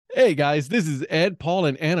Hey guys, this is Ed, Paul,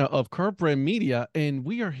 and Anna of Curb Brand Media, and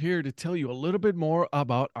we are here to tell you a little bit more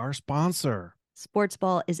about our sponsor.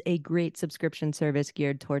 Sportsball is a great subscription service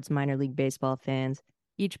geared towards minor league baseball fans.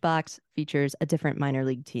 Each box features a different minor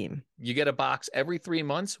league team. You get a box every 3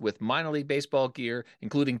 months with minor league baseball gear,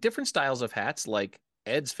 including different styles of hats like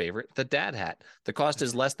Ed's favorite, the dad hat. The cost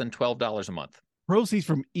is less than $12 a month. Proceeds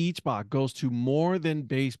from each box goes to More Than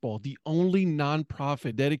Baseball, the only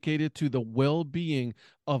nonprofit dedicated to the well-being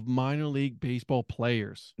of minor league baseball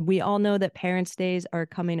players. We all know that Parents' Days are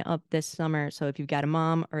coming up this summer, so if you've got a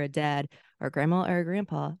mom or a dad or a grandma or a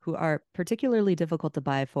grandpa who are particularly difficult to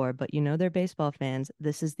buy for, but you know they're baseball fans,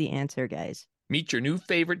 this is the answer, guys. Meet your new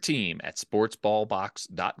favorite team at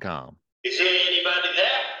sportsballbox.com. Is there anybody there?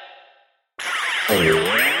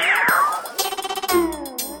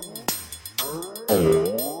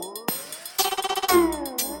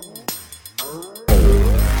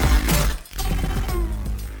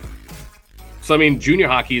 So, I mean, junior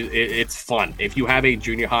hockey, it's fun. If you have a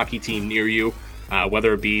junior hockey team near you,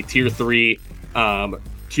 whether it be Tier 3,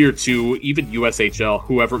 Tier 2, even USHL,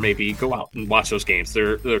 whoever it may be, go out and watch those games.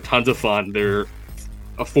 They're tons of fun. They're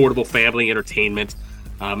affordable family entertainment.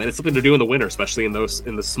 And it's something to do in the winter, especially in the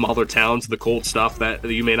smaller towns, the cold stuff that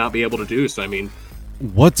you may not be able to do. So, I mean,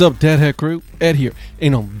 What's up, Deadhead Crew? Ed here.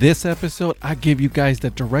 And on this episode, I give you guys the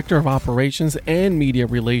Director of Operations and Media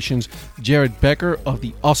Relations, Jared Becker of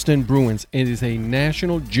the Austin Bruins. It is a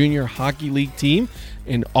National Junior Hockey League team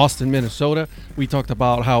in Austin, Minnesota. We talked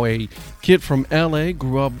about how a kid from LA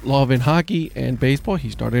grew up loving hockey and baseball. He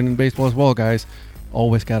started in baseball as well, guys.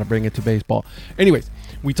 Always got to bring it to baseball. Anyways,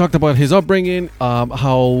 we talked about his upbringing,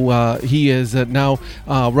 how he is now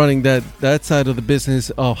running that side of the business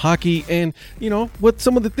of hockey, and what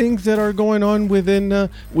some of the things that are going on within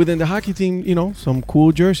the hockey team. Some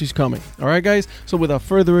cool jerseys coming. All right, guys. So without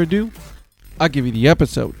further ado, I'll give you the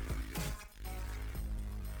episode.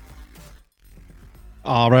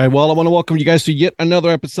 All right. Well, I want to welcome you guys to yet another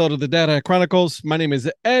episode of the Data Chronicles. My name is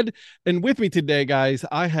Ed, and with me today, guys,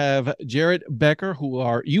 I have Jared Becker,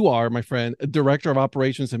 you are my friend, Director of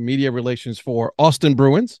Operations and Media Relations for Austin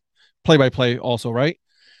Bruins, play-by-play also, right?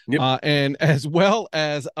 Yep. And as well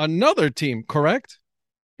as another team, correct?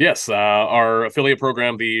 yes, our affiliate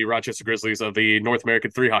program, the Rochester Grizzlies of the North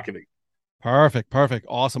American 3 Hockey League. Perfect.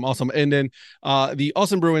 Awesome. And then the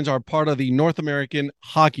Austin Bruins are part of the North American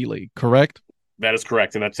Hockey League, correct? That is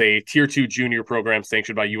correct, and that's a Tier 2 junior program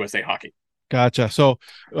sanctioned by USA Hockey. Gotcha. So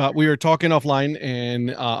we were talking offline,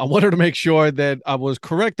 and I wanted to make sure that I was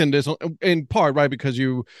correct in this, in part, right? Because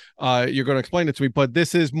you're going to explain it to me. But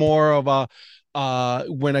this is more of a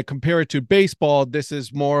when I compare it to baseball, this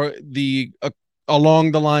is more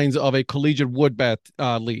along the lines of a collegiate wood bat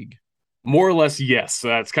league. More or less, yes.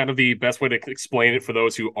 That's kind of the best way to explain it for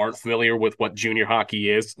those who aren't familiar with what junior hockey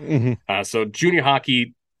is. Mm-hmm. So junior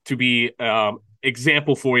hockey, to be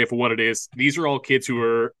example for you for what it is, these are all kids who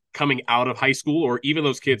are coming out of high school, or even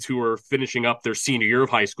those kids who are finishing up their senior year of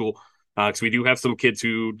high school, because we do have some kids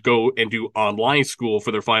who go and do online school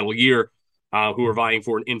for their final year, who are vying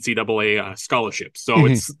for an NCAA scholarship. So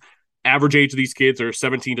It's average age of these kids are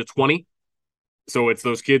 17 to 20. So it's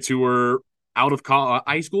those kids who are out of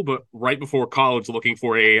high school, but right before college, looking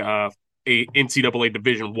for a NCAA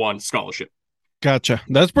Division I scholarship. Gotcha.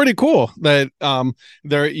 That's pretty cool that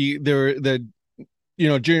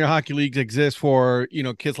junior hockey leagues exist for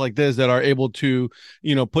kids like this that are able to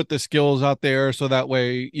put the skills out there, so that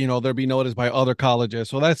way they'll be noticed by other colleges.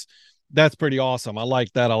 So that's pretty awesome. I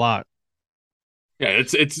like that a lot. Yeah,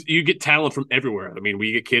 it's you get talent from everywhere. I mean,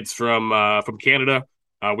 we get kids from Canada.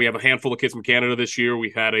 We have a handful of kids from Canada this year.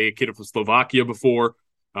 We've had a kid from Slovakia before.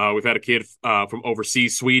 We've had a kid from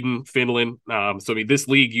overseas, Sweden, Finland. So, I mean, this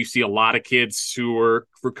league, you see a lot of kids who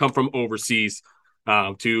come from overseas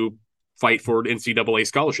to fight for an NCAA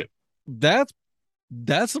scholarship. That's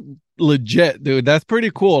legit, dude. That's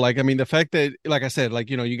pretty cool. Like, I mean, the fact that, like I said,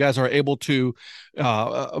 like, you guys are able to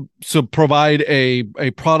provide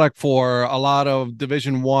a product for a lot of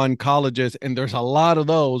Division I colleges, and there's a lot of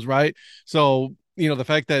those, right? So, the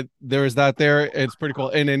fact that there is that there, it's pretty cool.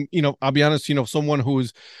 And then, I'll be honest, someone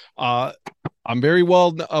who's, I'm very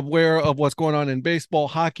well aware of what's going on in baseball,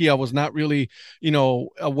 hockey. I was not really,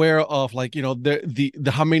 aware of the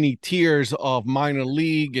how many tiers of minor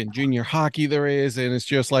league and junior hockey there is. And it's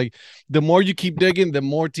just like, the more you keep digging, the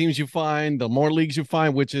more teams you find, the more leagues you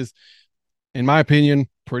find, which is, in my opinion,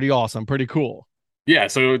 pretty awesome, pretty cool. Yeah,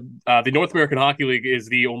 so the North American Hockey League is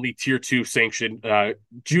the only Tier 2 sanctioned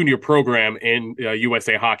junior program in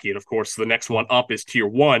USA Hockey. And, of course, the next one up is Tier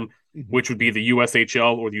 1, which would be the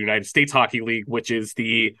USHL, or the United States Hockey League, which is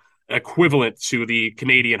the equivalent to the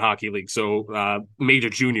Canadian Hockey League. So major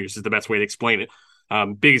juniors is the best way to explain it.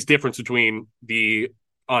 Biggest difference between the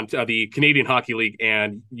Canadian Hockey League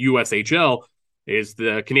and USHL is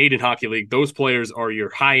the Canadian Hockey League. Those players are your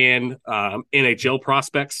high-end NHL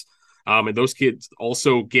prospects. And those kids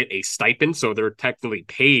also get a stipend, so they're technically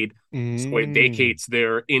paid. So it vacates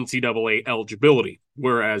their NCAA eligibility.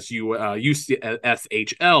 Whereas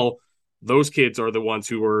USHL, those kids are the ones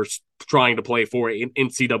who are trying to play for an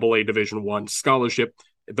NCAA Division I scholarship.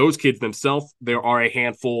 Those kids themselves, there are a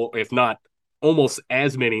handful, if not almost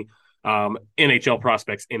as many NHL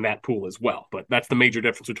prospects in that pool as well. But that's the major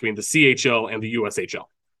difference between the CHL and the USHL.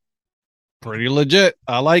 Pretty legit.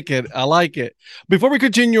 I like it. I like it. Before we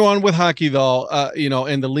continue on with hockey, though,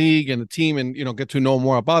 and the league and the team, and get to know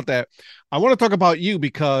more about that, I want to talk about you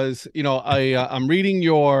because I'm reading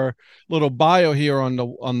your little bio here on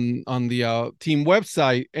the team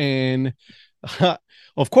website, and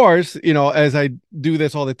of course, as I do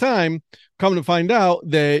this all the time, come to find out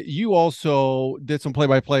that you also did some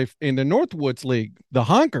play-by-play in the Northwoods League, the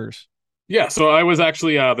Honkers. Yeah, so I was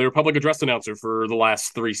actually their public address announcer for the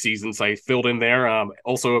last 3 seasons. I filled in there.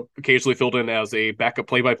 Also occasionally filled in as a backup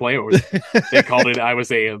play-by-play, or they called it. I was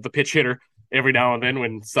the pitch hitter every now and then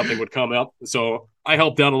when something would come up. So I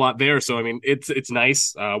helped out a lot there. So I mean, it's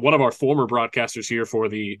nice. One of our former broadcasters here for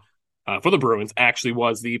the Bruins actually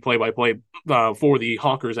was the play-by-play for the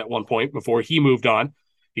Honkers at one point before he moved on.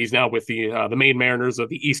 He's now with the Maine Mariners of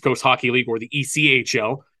the East Coast Hockey League, or the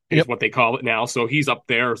ECHL is what they call it now. So he's up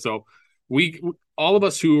there. So all of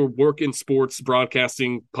us who work in sports,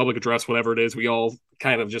 broadcasting, public address, whatever it is, we all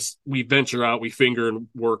kind of we venture out, we finger and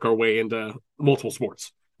work our way into multiple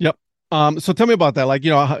sports. Yep. So tell me about that. Like,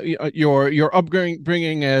 your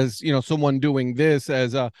upbringing as, someone doing this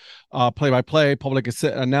as a play-by-play public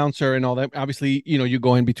announcer and all that. Obviously, you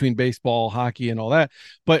go in between baseball, hockey, and all that.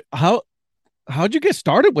 But how'd you get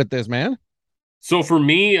started with this, man? So for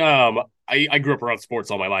me, I grew up around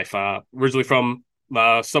sports all my life. Originally from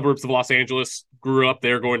suburbs of Los Angeles, grew up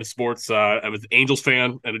there going to sports. I was an Angels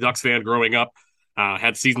fan and a Ducks fan growing up.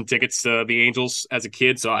 Had season tickets to the Angels as a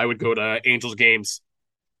kid, so I would go to Angels games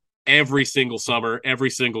every single summer, every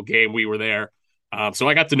single game we were there. So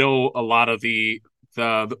I got to know a lot of the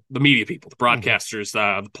media people, the broadcasters,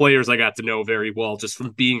 the players. I got to know very well just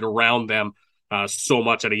from being around them so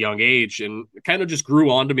much at a young age, and it kind of just grew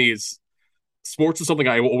onto me as sports is something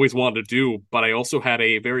I always wanted to do, but I also had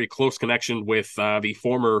a very close connection with the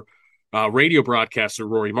former radio broadcaster,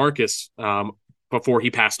 Rory Marcus, before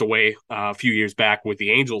he passed away a few years back with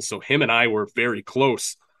the Angels. So him and I were very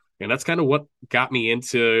close. And that's kind of what got me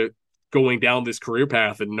into going down this career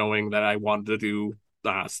path and knowing that I wanted to do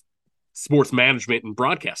sports management and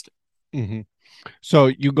broadcasting. Mm-hmm. So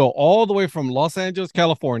you go all the way from Los Angeles,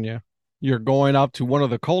 California. You're going up to one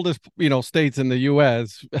of the coldest, states in the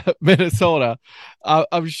U.S., Minnesota.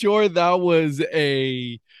 I'm sure that was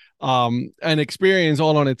an experience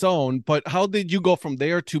all on its own. But how did you go from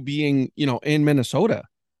there to being, in Minnesota?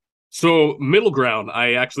 So middle ground,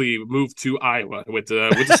 I actually moved to Iowa. I went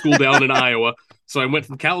to school down in Iowa. So I went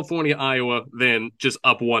from California, Iowa, then just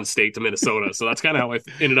up one state to Minnesota. So that's kind of how I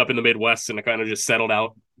ended up in the Midwest, and I kind of just settled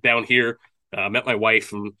out down here. Met my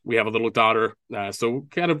wife, and we have a little daughter. So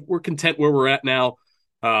kind of we're content where we're at now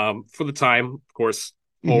for the time. Of course,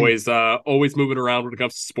 always moving around when it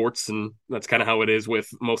comes to sports, and that's kind of how it is with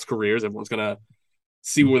most careers. Everyone's going to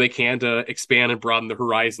see where they can to expand and broaden their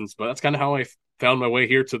horizons. But that's kind of how I found my way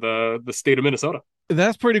here to the state of Minnesota.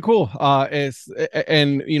 That's pretty cool.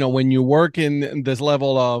 When you work in this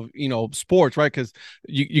level of, sports, right? Because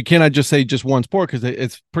you cannot just say just one sport, because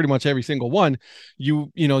it's pretty much every single one.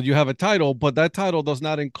 You have a title, but that title does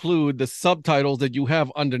not include the subtitles that you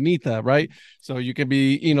have underneath that, right? So you can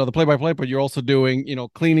be, the play-by-play, but you're also doing,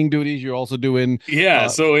 cleaning duties. You're also doing.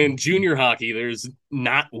 So in junior hockey, there's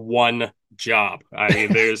not one job. I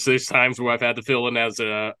mean, there's times where I've had to fill in as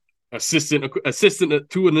a assistant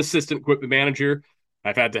to an assistant equipment manager.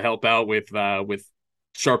 I've had to help out with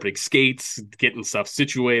sharpening skates, getting stuff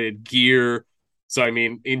situated, gear. So I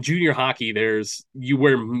mean, in junior hockey, you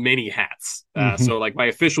wear many hats. So like my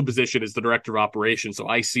official position is the director of operations. So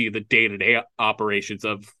I see the day-to-day operations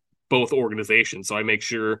of both organizations. So I make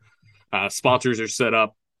sure sponsors are set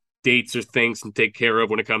up, dates or things to take care of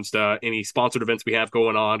when it comes to any sponsored events we have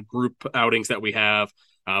going on, group outings that we have,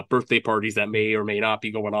 birthday parties that may or may not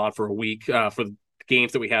be going on for a week, for the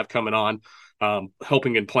games that we have coming on,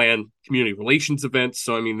 helping and plan community relations events.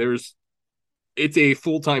 So, I mean, it's a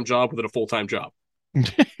full-time job within a full-time job.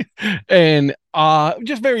 And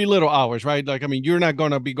just very little hours, right? Like, I mean, you're not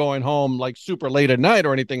going to be going home like super late at night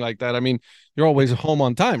or anything like that. I mean, you're always home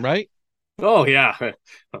on time, right? Oh yeah,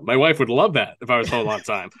 my wife would love that if I was home on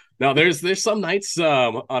time. Now there's some nights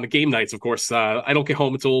on game nights, of course, I don't get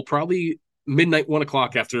home until probably midnight, 1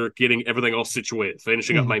 o'clock after getting everything all situated,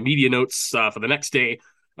 finishing up Mhm. my media notes for the next day,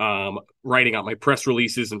 writing out my press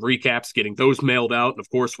releases and recaps, getting those mailed out. And of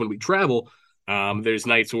course, when we travel, there's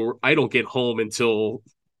nights where I don't get home until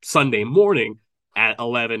Sunday morning at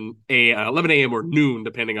 11 a.m. or noon,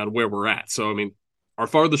 depending on where we're at. So I mean, our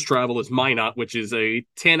farthest travel is Minot, which is a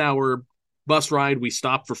 10-hour bus ride. We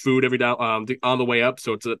stop for food every down on the way up,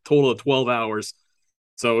 so it's a total of 12 hours.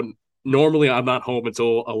 So normally I'm not home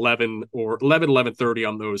until 11 or 11:30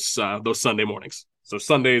 on those Sunday mornings. So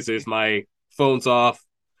Sundays is my phone's off,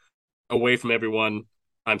 away from everyone.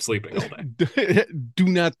 I'm sleeping all day. Do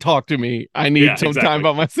not talk to me. I Yeah, need some time exactly.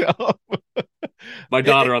 by myself. My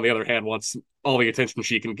daughter, on the other hand, wants all the attention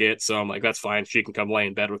she can get. So I'm like, that's fine. She can come lay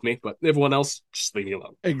in bed with me. But everyone else, just leave me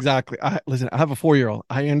alone. Exactly. Listen, I have a 4-year-old.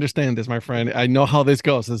 I understand this, my friend. I know how this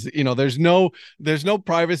goes. There's no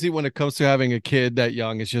privacy when it comes to having a kid that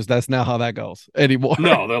young. It's just that's not how that goes anymore.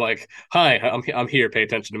 No, they're like, hi, I'm here. Pay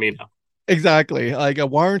attention to me now. Exactly. Like,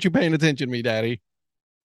 why aren't you paying attention to me, Daddy?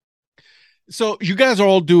 So you guys are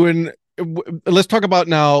all doing. Let's talk about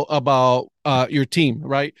now about your team,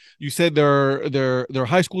 right? You said they're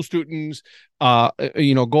high school students.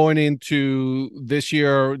 Going into this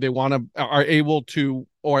year, they are able to,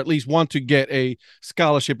 or at least want to get a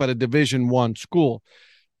scholarship at a Division I school.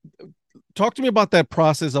 Talk to me about that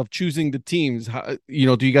process of choosing the teams. Do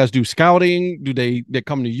you guys do scouting? Do they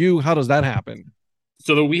come to you? How does that happen?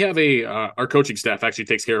 So we have our coaching staff actually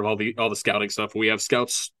takes care of all the scouting stuff. We have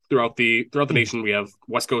scouts throughout the Mm. nation. We have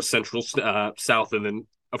West Coast, Central, South, and then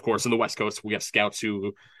of course in the West Coast we have scouts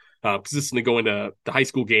who consistently go into the high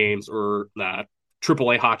school games or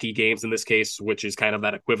AAA hockey games in this case, which is kind of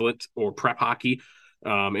that equivalent or prep hockey,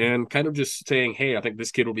 and kind of just saying, hey, I think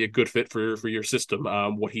this kid will be a good fit for your system.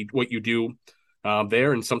 What you do.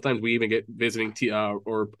 There, and sometimes we even get visiting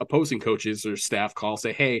or opposing coaches or staff call,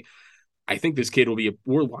 say, hey, I think this kid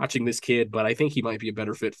we're watching this kid, but I think he might be a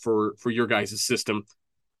better fit for your guys' system.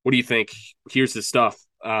 What do you think? Here's his stuff.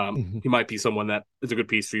 Mhm. He might be someone that is a good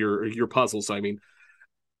piece for your puzzle. So I mean,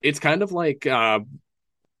 it's kind of like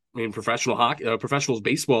professional hockey, professional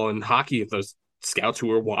baseball and hockey. If those scouts who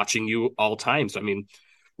are watching you all times. I mean,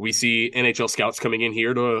 we see NHL scouts coming in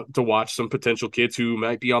here to watch some potential kids who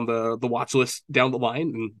might be on the watch list down the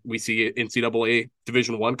line, and we see NCAA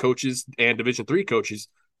Division I coaches and Division III coaches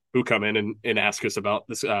who come in and ask us about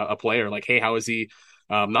this a player, like, hey, how is he?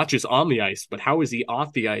 Not just on the ice, but how is he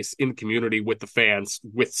off the ice in the community with the fans,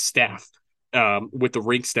 with staff, with the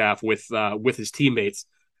rink staff, with his teammates,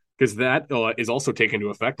 because that is also taken into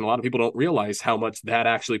effect, and a lot of people don't realize how much that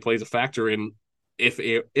actually plays a factor in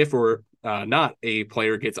if or not a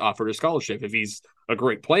player gets offered a scholarship. If he's a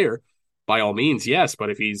great player, by all means, yes, but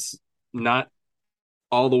if he's not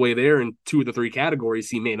all the way there in two of the three categories,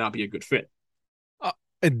 he may not be a good fit.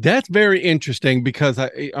 That's very interesting because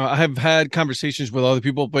I have had conversations with other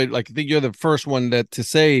people, but like I think you're the first one that to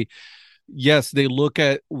say yes, they look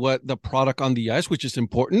at what the product on the ice, which is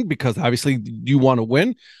important because obviously you want to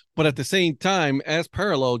win, but at the same time, as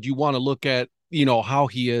paralleled, you want to look at how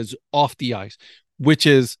he is off the ice, which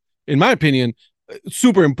is, in my opinion,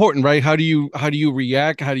 super important, right? How do you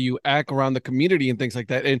react? How do you act around the community and things like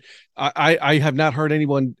that? And I have not heard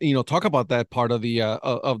anyone talk about that part of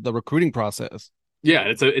the recruiting process.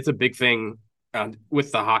 Yeah, it's a big thing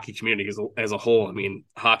with the hockey community as a whole. I mean,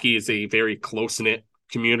 hockey is a very close knit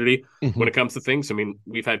community when Mhm. it comes to things. I mean,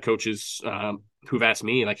 we've had coaches who've asked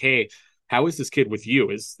me like, "Hey, how is this kid with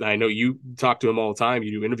you? Is I know you talk to him all the time.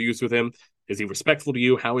 You do interviews with him. Is he respectful to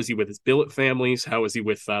you? How is he with his billet families? How is he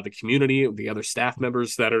with the community, the other staff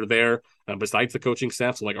members that are there besides the coaching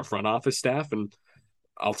staff, so like our front office staff?" And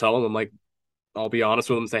I'll tell him, I'm like, I'll be honest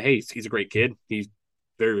with him and say, hey, he's a great kid. He's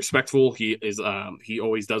very respectful. He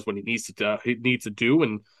always does what he needs to do,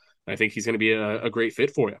 and I think he's going to be a great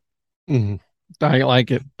fit for you. Mhm. I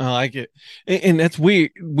like it. I like it, and that's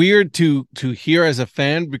weird to hear as a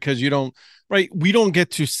fan because you don't right. We don't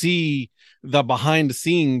get to see the behind the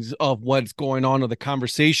scenes of what's going on of the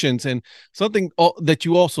conversations. And something that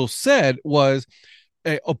you also said was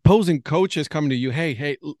opposing coaches coming to you.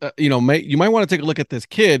 Hey, you might want to take a look at this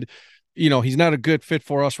kid. He's not a good fit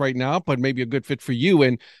for us right now, but maybe a good fit for you.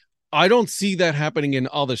 And I don't see that happening in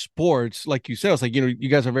other sports. Like you said, it's like, you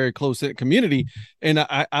guys are very close in community. And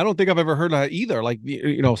I don't think I've ever heard that either. Like,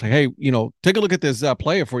 say, hey, take a look at this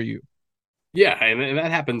player for you. Yeah, and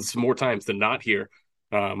that happens more times than not here.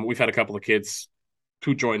 We've had a couple of kids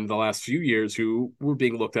who joined the last few years who were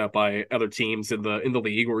being looked at by other teams in the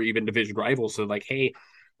league or even division rivals. So like, hey,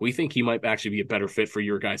 we think he might actually be a better fit for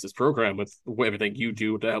your guys' program with everything you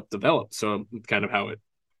do to help develop. So kind of how it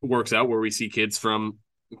works out, where we see kids from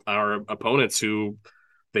our opponents who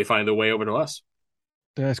they find their way over to us.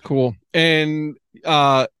 That's cool. And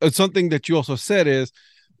something that you also said is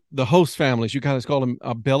the host families. You guys call them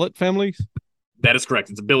billet families. That is correct.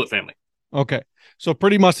 It's a billet family. Okay, so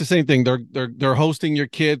pretty much the same thing. They're hosting your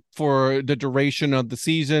kid for the duration of the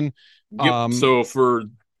season. Yep. So for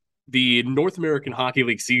the North American Hockey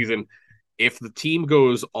League season, if the team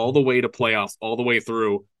goes all the way to playoffs, all the way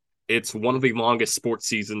through, it's one of the longest sports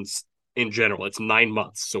seasons in general. It's 9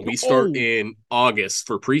 months. So we start in August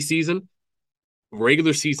for preseason.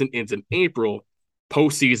 Regular season ends in April.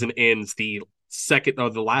 Postseason ends the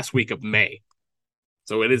last week of May.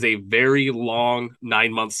 So it is a very long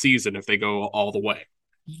 9-month season if they go all the way.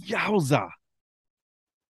 Yowza.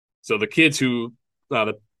 So the kids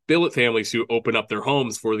the billet families who open up their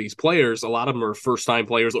homes for these players, a lot of them are first-time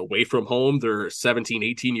players away from home. They're 17,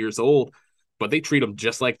 18 years old, but they treat them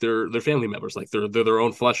just like they're family members, like they're their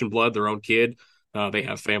own flesh and blood, their own kid. They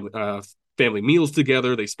have family meals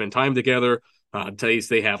together. They spend time together. Days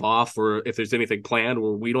they have off, or if there's anything planned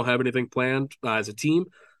or we don't have anything planned as a team,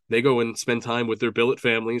 they go and spend time with their billet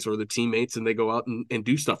families or their teammates, and they go out and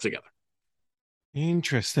do stuff together.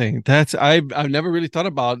 Interesting. I've never really thought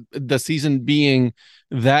about the season being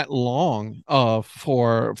that long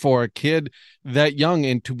for a kid that young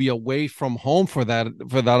and to be away from home for that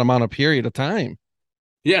amount of period of time.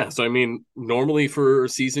 Yeah, so I mean, normally for a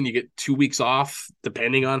season you get 2 weeks off,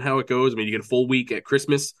 depending on how it goes. I mean, you get a full week at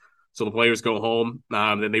Christmas, so the players go home,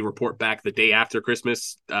 then they report back the day after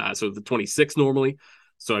Christmas, so the 26th normally.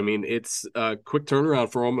 So I mean, it's a quick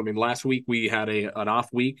turnaround for them. I mean, last week we had an off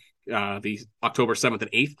week, the October 7th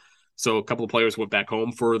and 8th. So a couple of players went back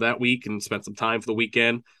home for that week and spent some time for the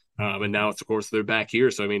weekend. And now it's, of course, they're back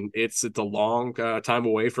here. So I mean, it's a long time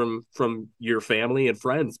away from your family and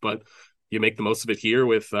friends, but you make the most of it here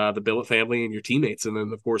with the billet family and your teammates, and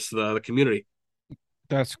then of course the community.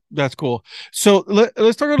 That's cool. So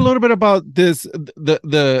let's talk a little bit about this,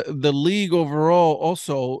 the league overall.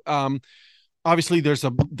 Also, obviously there's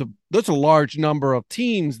a large number of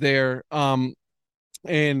teams there.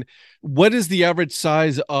 And what is the average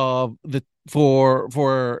size of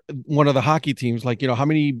for one of the hockey teams? Like, how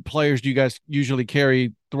many players do you guys usually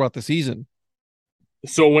carry throughout the season?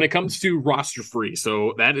 So when it comes to roster free,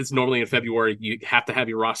 so that is normally in February, you have to have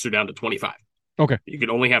your roster down to 25. Okay. You can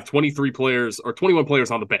only have 23 players or 21 players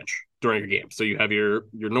on the bench during a game. So you have your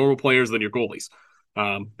normal players, then your goalies.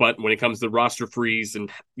 But when it comes to roster frees and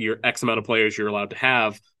your X amount of players you're allowed to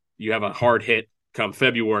have, you have a hard hit come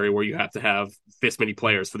February where you have to have this many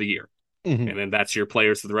players for the year. Mm-hmm. And then that's your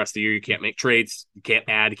players for the rest of the year. You can't make trades, you can't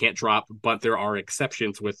add, you can't drop, but there are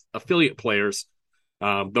exceptions with affiliate players.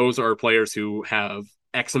 Those are players who have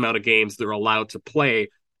X amount of games they're allowed to play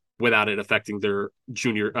without it affecting their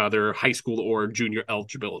their high school or junior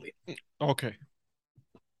eligibility. Okay.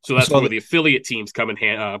 So that's where the affiliate teams come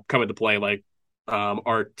into play, like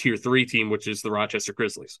our tier 3 team, which is the Rochester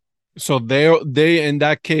Grizzlies. So they in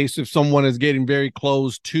that case, if someone is getting very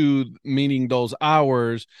close to meeting those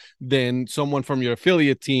hours, then someone from your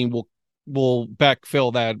affiliate team will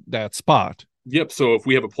backfill that spot. Yep. So if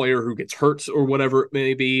we have a player who gets hurt or whatever it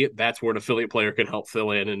may be, that's where an affiliate player can help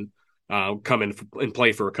fill in and come in and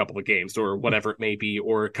play for a couple of games or whatever it may be,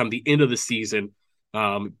 or come the end of the season,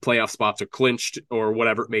 playoff spots are clinched or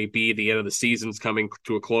whatever it may be. The end of the season's coming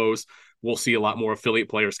to a close. We'll see a lot more affiliate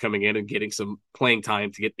players coming in and getting some playing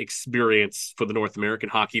time to get experience for the North American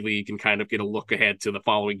Hockey League and kind of get a look ahead to the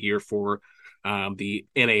following year for the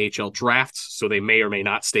NAHL drafts. So they may or may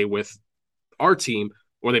not stay with our team,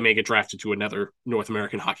 or they may get drafted to another North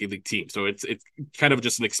American Hockey League team. So it's kind of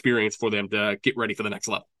just an experience for them to get ready for the next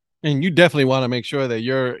level. And you definitely want to make sure that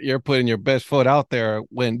you're putting your best foot out there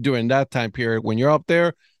during that time period. When you're up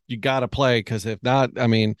there, you got to play, because if not, I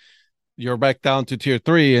mean, you're back down to tier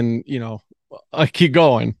 3 and, I keep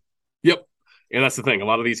going. Yep. And that's the thing. A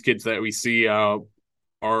lot of these kids that we see are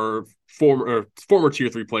former tier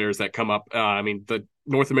 3 players that come up. I mean, the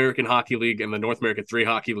North American Hockey League and the North American 3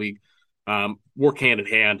 Hockey League work hand in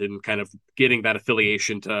hand in kind of getting that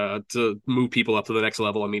affiliation to move people up to the next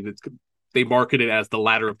level. I mean, they market it as the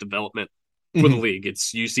ladder of development for the league.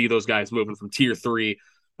 You see those guys moving from tier 3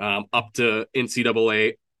 up to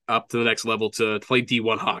NCAA, up to the next level to play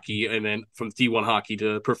D1 hockey, and then from D1 hockey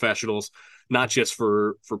to professionals, not just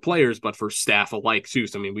for players, but for staff alike too.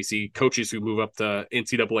 So, I mean, we see coaches who move up to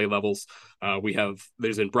NCAA levels.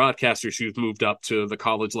 There's been broadcasters who've moved up to the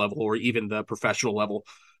college level or even the professional level.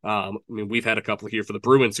 I mean, we've had a couple here for the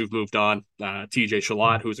Bruins who've moved on. TJ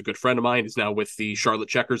Shalott, who's a good friend of mine, is now with the Charlotte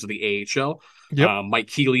Checkers of the AHL. Yep. Mike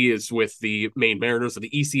Keeley is with the Maine Mariners of the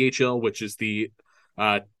ECHL, which is the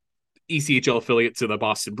ECHL affiliate to the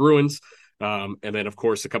Boston Bruins. And then, of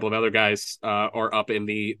course, a couple of other guys are up in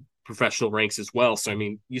the professional ranks as well. So, I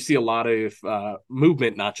mean, you see a lot of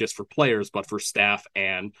movement, not just for players, but for staff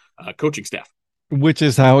and coaching staff. Which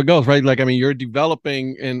is how it goes, right? Like, I mean, you're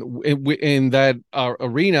developing in that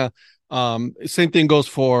arena. Same thing goes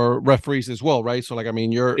for referees as well, right? So, like, I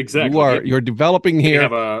mean, you're developing here.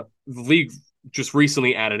 We have the league just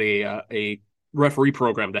recently added a referee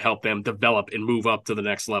program to help them develop and move up to the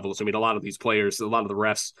next level. So, I mean, a lot of these players, a lot of the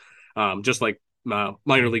refs, just like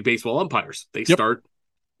minor league baseball umpires, they start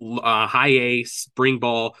high A, spring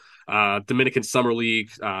ball, Dominican Summer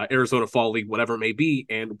League, Arizona Fall League, whatever it may be,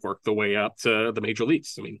 and work the way up to the major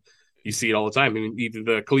leagues. I mean, you see it all the time. I mean, even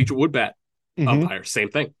the collegiate wood bat umpire, same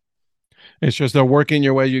thing. It's just they're working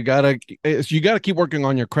your way. You gotta keep working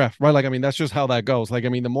on your craft, right? Like, I mean, that's just how that goes. Like, I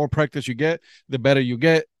mean, the more practice you get, the better you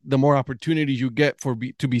get, the more opportunities you get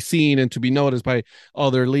to be seen and to be noticed by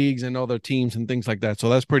other leagues and other teams and things like that. So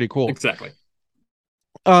that's pretty cool. Exactly.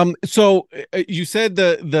 So you said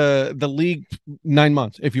the league 9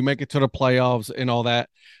 months if you make it to the playoffs and all that.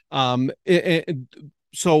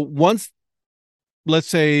 So once, let's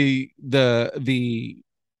say the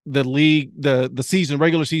league the season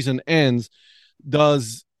regular season ends,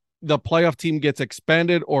 does the playoff team gets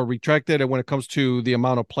expanded or retracted? And when it comes to the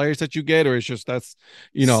amount of players that you get, or it's just so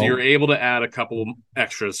you're able to add a couple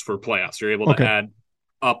extras for playoffs. You're able to add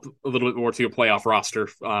up a little bit more to your playoff roster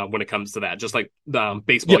when it comes to that. Just like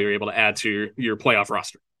baseball, you're able to add to your playoff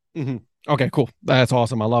roster. Mm-hmm. Okay, cool. That's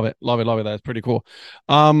awesome. I love it. Love it. Love it. That's pretty cool.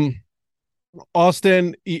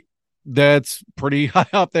 Austin, that's pretty high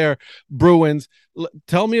up there. Bruins.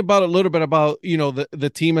 Tell me about a little bit about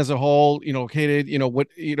the team as a whole. Katie, what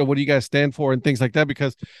do you guys stand for and things like that?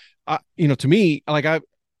 Because, to me, like I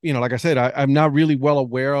said, I'm not really well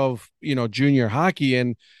aware of junior hockey,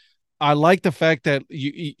 and I like the fact that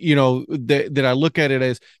that I look at it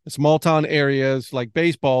as small town areas like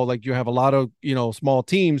baseball, like you have a lot of small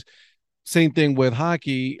teams. Same thing with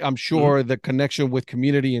hockey. I'm sure the connection with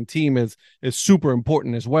community and team is super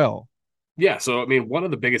important as well. Yeah, so I mean, one of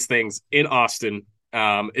the biggest things in Austin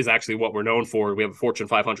is actually what we're known for. We have a Fortune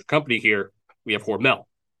 500 company here. We have Hormel.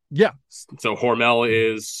 Yeah. So Hormel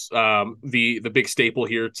is the big staple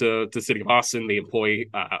here to the city of Austin. They employ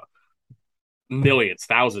millions,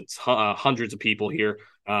 thousands, hundreds of people here.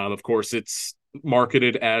 Of course, it's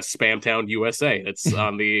marketed as Spamtown, USA. It's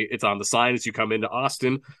on the sign as you come into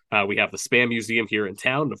Austin. We have the Spam Museum here in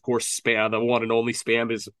town. And of course, the one and only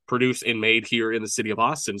Spam is produced and made here in the city of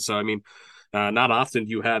Austin. So, I mean, not often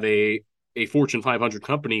you have a Fortune 500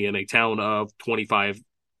 company in a town of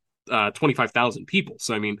 25,000 people.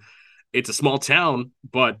 So, I mean, it's a small town,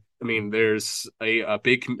 but I mean, there's a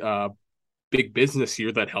big business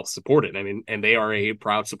here that helps support it. I mean, and they are a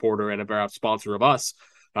proud supporter and a proud sponsor of us.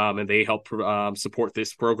 And they help support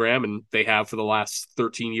this program, and they have for the last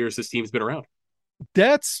 13 years. This team's been around.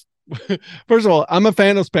 That's first of all, I'm a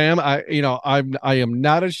fan of Spam. I am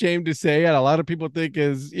not ashamed to say it. A lot of people think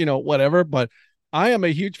is whatever, but I am a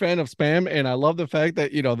huge fan of Spam, and I love the fact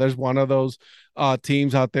that there's one of those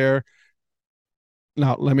teams out there.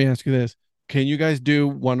 Now, let me ask you this: can you guys do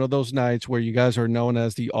one of those nights where you guys are known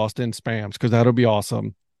as the Austin Spams? Because that'll be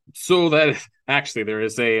awesome. So that actually there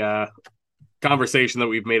is a conversation that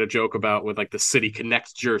we've made a joke about with like the City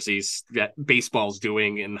Connect jerseys that baseball's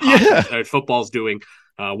doing and football's doing.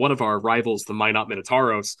 One of our rivals, the Minot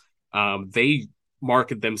Minotauros, they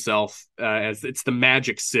market themselves as it's the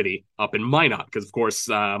Magic City up in Minot because, of course,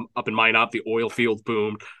 up in Minot, the oil field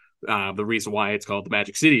boomed. The reason why it's called the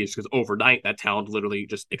Magic City is because overnight that town literally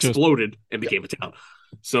just exploded and became a town.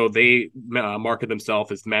 So they market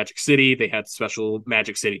themselves as the Magic City. They had special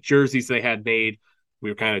Magic City jerseys they had made. We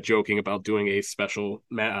were kind of joking about doing a special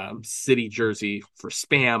city jersey for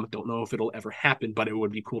Spam. Don't know if it'll ever happen, but it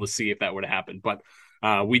would be cool to see if that were to happen. But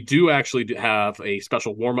we do actually have a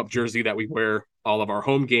special warm-up jersey that we wear all of our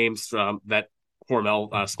home games that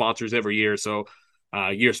Hormel sponsors every year. So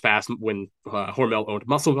years past, when Hormel owned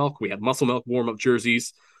Muscle Milk, we had Muscle Milk warm-up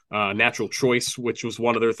jerseys. Natural Choice, which was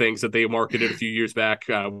one of their things that they marketed a few years back.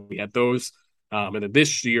 We had those. And then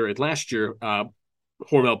this year and last year,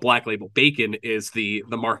 Hormel Black Label Bacon is the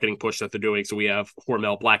marketing push that they're doing. So we have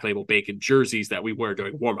Hormel Black Label Bacon jerseys that we wear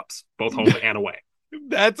during warmups, both home and away.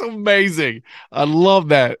 That's amazing. I love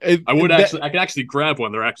that. I can actually grab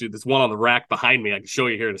one. There's one on the rack behind me. I can show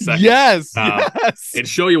you here in a second. Yes. And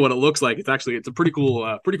show you what it looks like. It's a pretty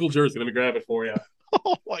cool jersey. Let me grab it for you.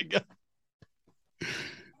 Oh my God.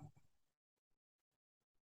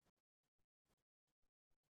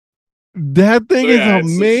 That thing is yeah,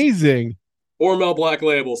 it's amazing. Hormel Black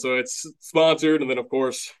Label, so it's sponsored, and then of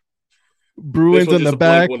course this Bruins one's on the just a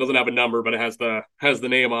blank back. one, doesn't have a number, but it has the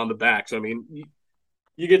name on the back. So I mean,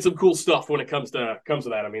 you get some cool stuff when it comes to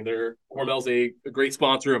that. I mean, Hormel's a great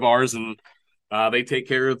sponsor of ours, and they take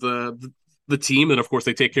care of the team, and of course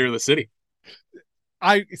they take care of the city.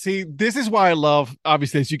 I see. This is why I love.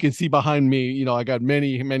 Obviously, as you can see behind me, I got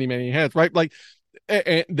many, many, many hats. Right, like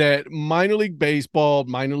that minor league baseball,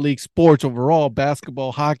 minor league sports overall,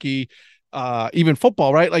 basketball, hockey, even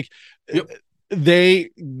football. Right, like Yep.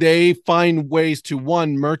 they find ways to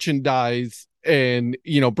merchandise and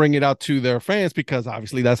bring it out to their fans, because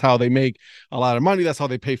obviously that's how they make a lot of money. That's how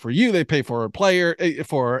they pay for you. They pay for a player,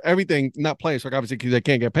 for everything, not players, like obviously because they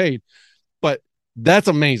can't get paid. But that's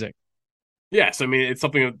amazing. Yes, I mean it's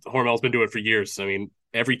something that Hormel's been doing for years. I mean,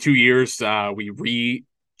 every 2 years we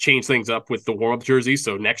change things up with the warm up jerseys.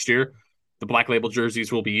 So next year, the Black Label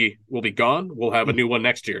jerseys will be gone. We'll have a new one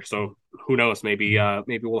next year. So who knows? Maybe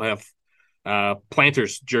we'll have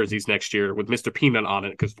Planters jerseys next year with Mr. Peanut on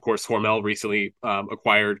it, because of course Hormel recently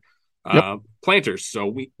acquired Yep. Planters, so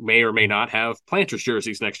we may or may not have Planters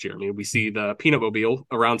jerseys next year. I mean, we see the Peanut Mobile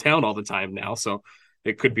around town all the time now, so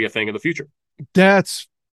it could be a thing in the future. That's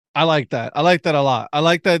I like that. I like that a lot. I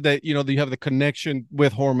like that you have the connection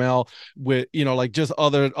with Hormel, with like just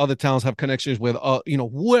other towns have connections with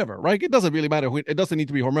whoever, right? It doesn't really matter who, it doesn't need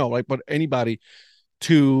to be Hormel, right? But anybody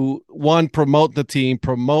to one, promote the team,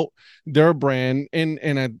 promote their brand,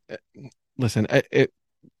 and listen,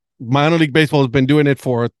 minor league baseball has been doing it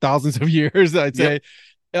for thousands of years. I'd say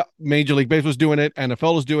Major League Baseball is doing it,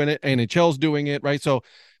 NFL is doing it, NHL's doing it, right? So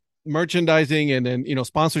merchandising and then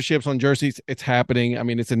sponsorships on jerseys, it's happening. I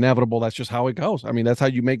mean, it's inevitable. That's just how it goes. I mean, that's how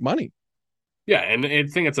you make money. Yeah, and the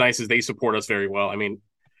thing that's nice is they support us very well. I mean,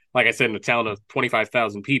 like I said, in a town of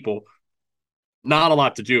 25,000 people, not a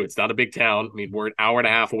lot to do. It's not a big town. I mean, we're an hour and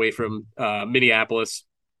a half away from Minneapolis.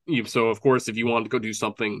 So, of course, if you want to go do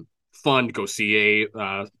something fun, to go see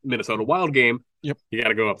a Minnesota Wild game, Yep. you got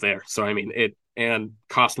to go up there. So, I mean, and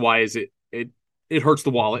cost wise, it hurts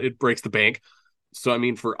the wallet. It breaks the bank. So, I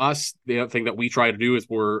mean, for us, the other thing that we try to do is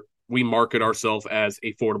we market ourselves as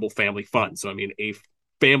affordable family fun. So, I mean, a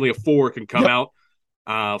family of four can come Yep.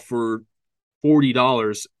 out for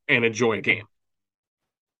 $40 and enjoy a game.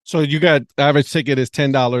 So you got average ticket is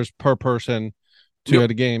 $10 per person to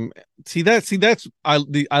the game.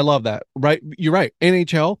 I love that. Right, you're right.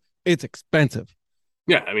 NHL, it's expensive.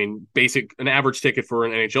 Yeah, I mean, an average ticket for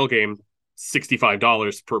an NHL game,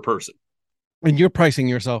 $65 per person. And you're pricing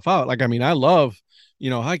yourself out. Like, I mean, I love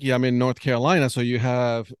hockey. I'm in North Carolina, so you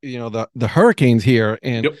have the Hurricanes here,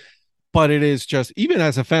 and but it is just, even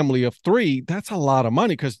as a family of three, that's a lot of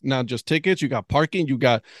money, because not just tickets, you got parking, you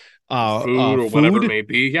got food or whatever it may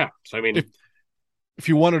be. Yeah. So, I mean, if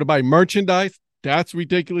you wanted to buy merchandise, that's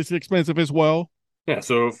ridiculously expensive as well. Yeah.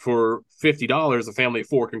 So for $50, a family of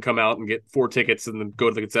four can come out and get 4 tickets and then go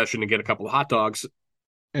to the concession and get a couple of hot dogs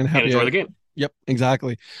and enjoy the game. Yep,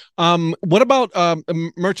 exactly. What about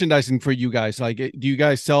merchandising for you guys? Like, do you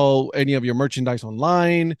guys sell any of your merchandise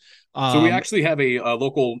online? So we actually have a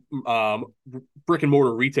local brick and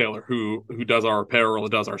mortar retailer who does our apparel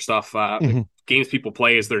and does our stuff. Games People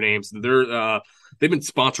Play is their names. They've been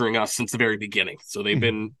sponsoring us since the very beginning. So they've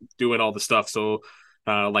been doing all the stuff. So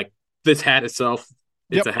like this hat itself,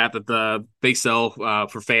 it's a hat that they sell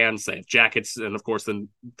for fans. They have jackets, and of course, then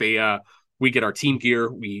we get our team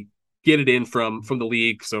gear. We get it in from the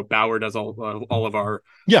league. So Bauer does all of our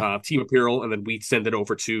team apparel, and then we send it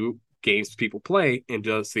over to Games People Play and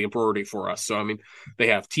does the embroidery for us. So, I mean, they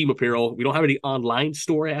have team apparel. We don't have any online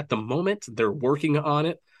store at the moment. They're working on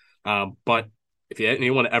it. But if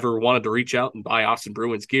anyone ever wanted to reach out and buy Austin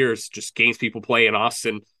Bruins gears, just Games People Play in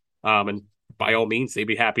Austin. And by all means, they'd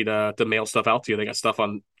be happy to mail stuff out to you. They got stuff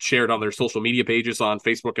shared on their social media pages on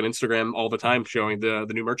Facebook and Instagram all the time, showing the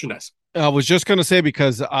new merchandise. I was just going to say,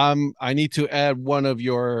 because I need to add one of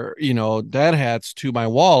your, dad hats to my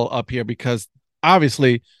wall up here, because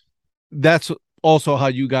obviously that's also how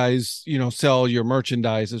you guys, sell your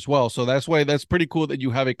merchandise as well. So that's pretty cool that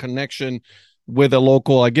you have a connection with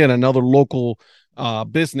another local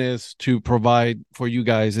business to provide for you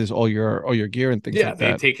guys is all your gear and things like that.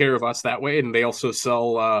 Yeah, they take care of us that way, and they also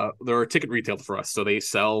sell they're a ticket retailer for us, so they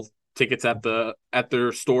sell tickets at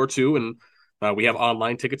their store too, and we have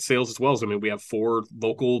online ticket sales as well. So, I mean, we have 4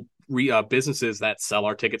 local businesses that sell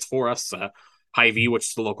our tickets for us. Hy-Vee, which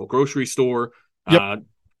is the local grocery store.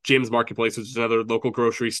 Jim's Marketplace, which is another local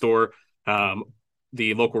grocery store.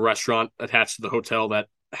 The local restaurant attached to the hotel that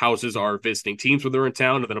houses our visiting teams when they're in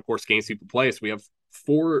town, and then of course Games People Play. So we have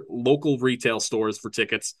 4 local retail stores for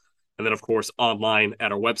tickets, and then, of course, online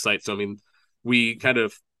at our website. So, I mean, we kind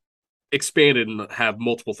of expanded and have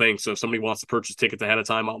multiple things. So if somebody wants to purchase tickets ahead of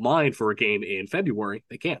time online for a game in February,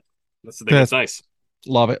 they can. That's the thing that's nice.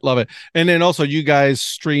 Love it. And then also you guys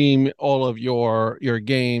stream all of your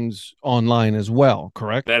games online as well,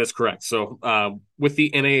 correct? That is correct. So with the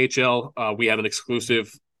NAHL, we have an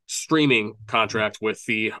exclusive streaming contract with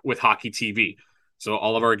Hockey TV. So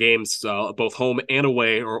all of our games, both home and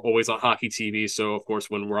away, are always on Hockey TV. So of course,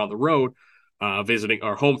 when we're on the road, visiting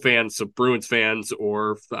our home fans, so Bruins fans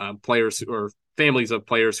or players or families of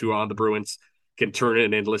players who are on the Bruins can turn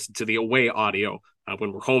in and listen to the away audio.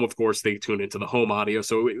 When we're home, of course, they tune into the home audio.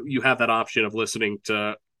 So you have that option of listening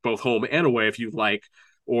to both home and away if you like,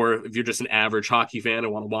 or if you're just an average hockey fan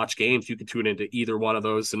and want to watch games, you can tune into either one of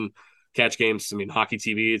those and catch games. I mean, Hockey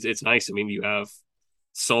TV, it's nice. I mean, you have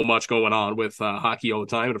so much going on with hockey all the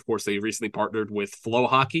time. And of course, they recently partnered with Flow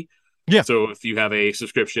Hockey. Yeah. So if you have a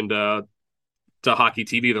subscription to Hockey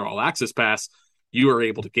TV, their All Access Pass, you are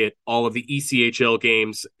able to get all of the ECHL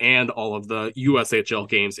games and all of the USHL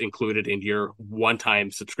games included in your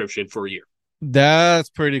one-time subscription for a year. That's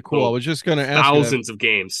pretty cool. So I was just going to ask thousands of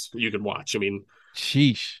games you can watch. I mean,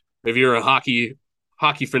 sheesh. If you're a hockey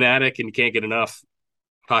fanatic and you can't get enough,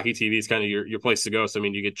 Hockey TV is kind of your place to go. So, I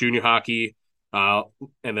mean, you get junior hockey, and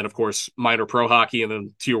then, of course, minor pro hockey, and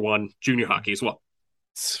then tier 1 junior hockey as well.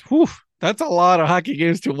 Whew, that's a lot of hockey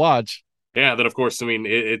games to watch. Yeah, then of course, I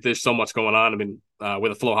mean, there's so much going on. I mean,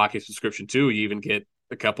 with a Flow Hockey subscription too, you even get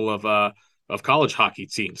a couple of college hockey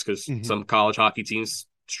teams because some college hockey teams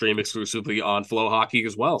stream exclusively on Flow Hockey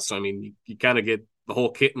as well. So I mean, you kind of get the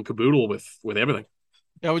whole kit and caboodle with everything.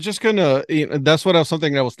 Yeah, I was just gonna. That's what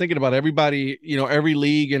something I was thinking about. Everybody, every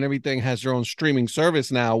league and everything has their own streaming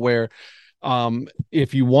service now. Where,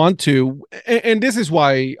 if you want to, and this is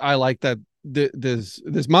why I like that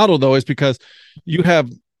this model though, is because you have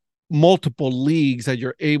multiple leagues that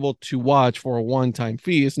you're able to watch for a one-time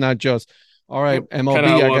fee. It's not just all right, MLB.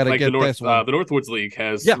 I gotta get this one. The Northwoods League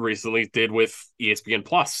has recently did with ESPN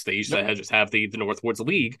Plus. They used to just have the Northwoods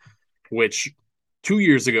League, which 2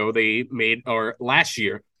 years ago they made, or last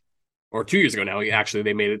year, or 2 years ago now, actually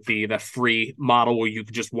they made it the free model where you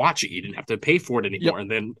could just watch it. You didn't have to pay for it anymore. And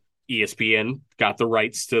then ESPN got the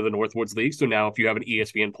rights to the Northwoods League. So now if you have an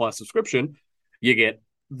ESPN Plus subscription, you get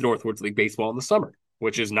the Northwoods League baseball in the summer,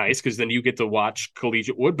 which is nice because then you get to watch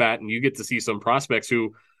collegiate woodbat and you get to see some prospects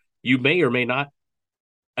who you may or may not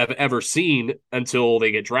have ever seen until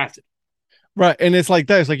they get drafted. Right. And it's like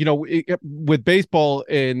that. It's like, with baseball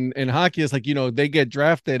and hockey, it's like, they get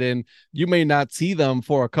drafted and you may not see them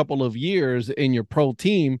for a couple of years in your pro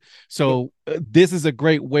team. So this is a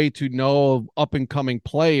great way to know up and coming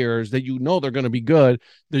players that they're going to be good,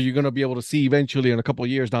 that you're going to be able to see eventually in a couple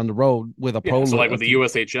of years down the road with a pro. So like with the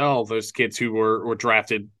USHL, those kids who were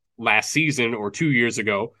drafted last season or 2 years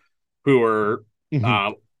ago who were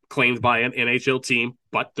claimed by an NHL team,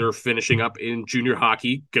 but they're finishing up in junior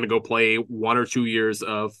hockey, going to go play 1 or 2 years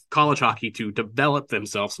of college hockey to develop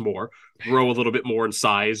themselves more, grow a little bit more in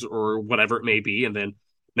size or whatever it may be. And then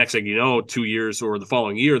next thing you know, 2 years or the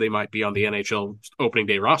following year, they might be on the NHL opening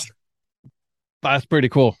day roster. That's pretty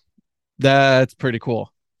cool.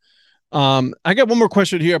 I got one more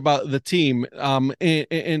question here about the team.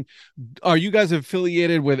 And are you guys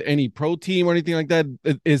affiliated with any pro team or anything like that?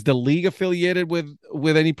 Is the league affiliated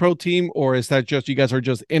with any pro team, or is that just you guys are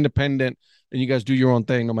just independent and you guys do your own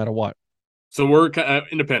thing no matter what? So we're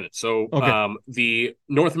independent. So the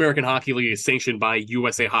North American Hockey League is sanctioned by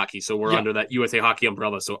USA Hockey. So we're under that USA Hockey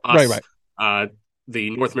umbrella. So us, the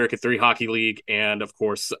North American 3 Hockey League, and of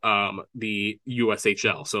course the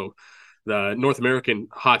USHL. So the North American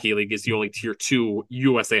Hockey League is the only Tier 2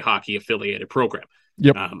 USA Hockey affiliated program.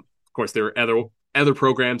 Yep. Of course, there are other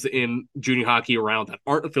programs in junior hockey around that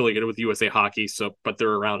aren't affiliated with USA Hockey, but they're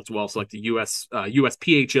around as well. So like the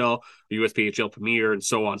USPHL, the USPHL Premier, and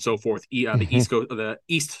so on and so forth. The East Coast, the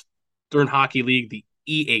Eastern Hockey League, the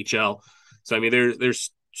EHL. So I mean,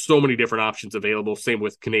 there's so many different options available. Same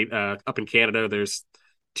with up in Canada, there's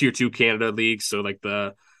Tier 2 Canada leagues. So like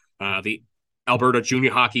the Alberta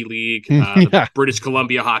Junior Hockey League, the British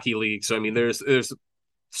Columbia Hockey League. So, I mean, there's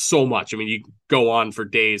so much. I mean, you go on for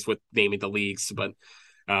days with naming the leagues, but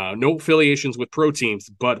no affiliations with pro teams.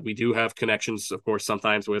 But we do have connections, of course,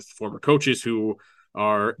 sometimes with former coaches who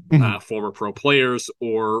are former pro players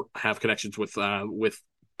or have connections with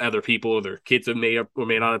other people, their kids that may or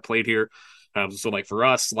may not have played here. So, like for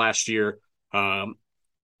us last year,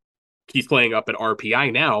 he's playing up at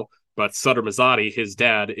RPI now. But Sutter Mazzotti, his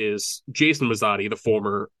dad is Jason Mazzotti, the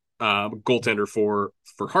former goaltender for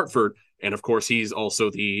Hartford. And, of course, he's also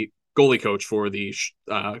the goalie coach for the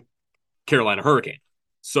Carolina Hurricane.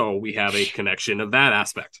 So we have a connection of that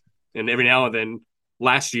aspect. And every now and then,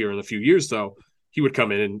 last year and a few years though, he would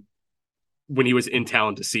come in and when he was in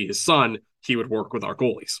town to see his son, he would work with our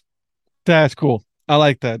goalies. That's cool. I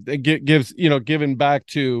like that. It gives, giving back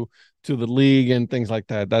to the league and things like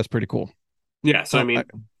that. That's pretty cool. Yeah, so I So mean,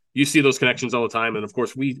 you see those connections all the time, and of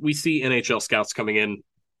course, we see NHL scouts coming in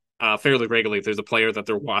fairly regularly. If there's a player that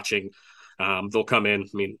they're watching, they'll come in. I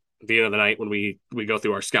mean, at the end of the night, when we go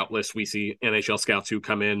through our scout list, we see NHL scouts who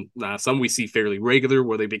come in. Some we see fairly regular,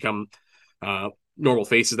 where they become normal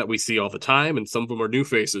faces that we see all the time, and some of them are new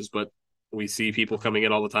faces. But we see people coming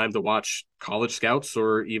in all the time to watch college scouts,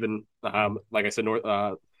 or even, like I said,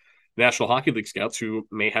 National Hockey League scouts who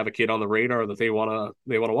may have a kid on the radar that they wanna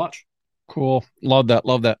watch. cool. Love that.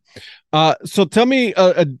 Love that. So tell me,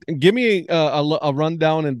 give me a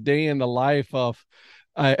rundown and day in the life of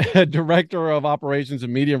a director of operations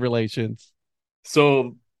and media relations.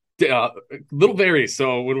 So little varies.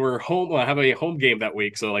 So when we're home, I have a home game that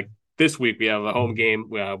week. So like this week we have a home game.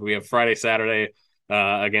 We have Friday, Saturday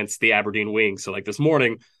against the Aberdeen Wings. So like this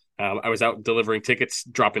morning, I was out delivering tickets,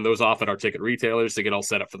 dropping those off at our ticket retailers to get all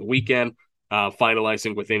set up for the weekend.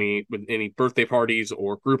 Finalizing with any birthday parties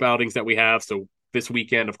or group outings that we have. So this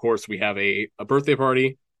weekend, of course, we have a birthday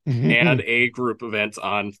party and a group event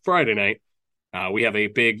on Friday night. We have a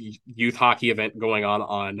big youth hockey event going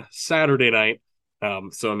on Saturday night.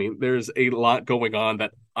 So I mean, there's a lot going on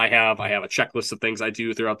that I have. I have a checklist of things I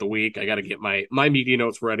do throughout the week. I got to get my media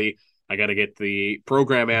notes ready. I got to get the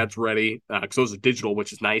program ads ready because those are digital,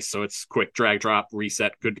 which is nice. So it's quick drag, drop,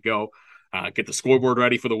 reset, good to go. Get the scoreboard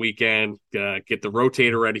ready for the weekend. Get the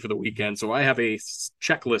rotator ready for the weekend. So I have a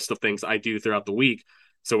checklist of things I do throughout the week.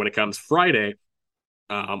 So when it comes Friday,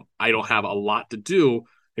 I don't have a lot to do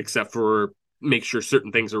except for make sure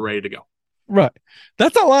certain things are ready to go. Right.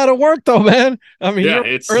 That's a lot of work though, man. I mean, Yeah, you're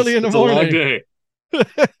it's early in the it's morning. a long day.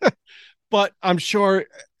 But I'm sure,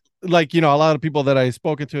 like, a lot of people that I've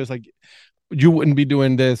spoken to is like, you wouldn't be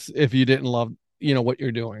doing this if you didn't love, what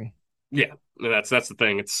you're doing. Yeah, and that's the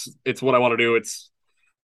thing. It's what I want to do. It's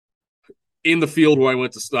in the field where I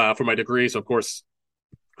went to for my degree. So of course,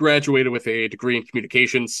 graduated with a degree in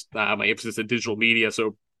communications. My emphasis in digital media,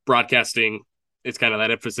 so broadcasting. It's kind of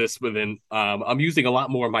that emphasis. But then I'm using a lot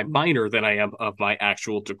more of my minor than I am of my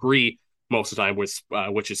actual degree most of the time,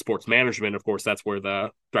 which is sports management. Of course, that's where the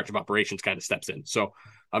director of operations kind of steps in. So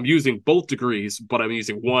I'm using both degrees, but I'm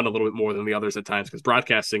using one a little bit more than the others at times because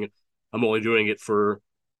broadcasting, I'm only doing it for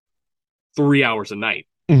 3 hours a night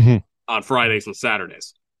on Fridays and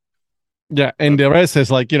Saturdays. Yeah, and the rest is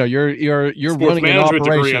like, you're Sports running an management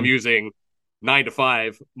degree, operation. I'm using 9 to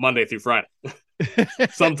 5, Monday through Friday.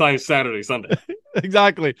 Sometimes Saturday, Sunday.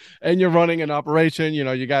 Exactly. And you're running an operation,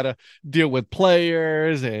 you got to deal with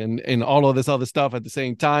players and all of this other stuff at the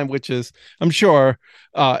same time, which is, I'm sure,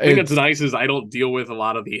 I think that's nice is I don't deal with a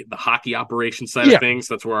lot of the hockey operations side of things.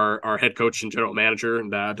 That's where our head coach and general manager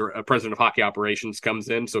and president of hockey operations comes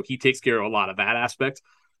in. So he takes care of a lot of that aspect.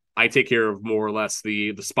 I take care of more or less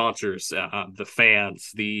the sponsors, the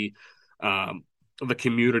fans, the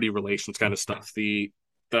community relations kind of stuff, the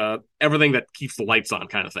everything that keeps the lights on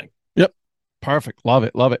kind of thing. Yep. Perfect. Love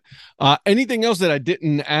it. Love it. Anything else that I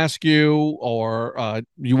didn't ask you or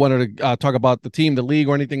you wanted to talk about the team, the league,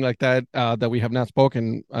 or anything like that that we have not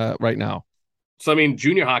spoken right now? So, I mean,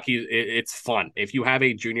 junior hockey, it's fun. If you have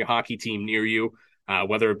a junior hockey team near you,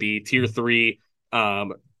 whether it be tier 3,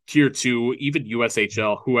 tier 2, even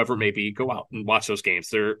USHL, whoever it may be, go out and watch those games.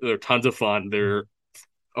 They're tons of fun. They're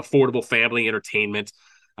affordable family entertainment.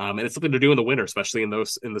 And it's something to do in the winter, especially in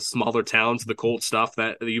the smaller towns, the cold stuff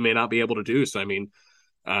that you may not be able to do. So, I mean,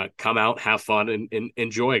 come out, have fun, and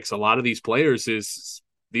enjoy. Because a lot of these players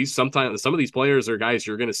some of these players are guys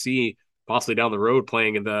you're going to see possibly down the road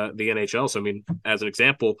playing in the NHL. So, I mean, as an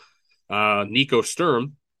example, Nico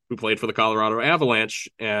Sturm, who played for the Colorado Avalanche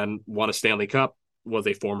and won a Stanley Cup, was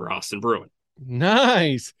a former Austin Bruin.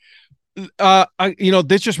 Nice.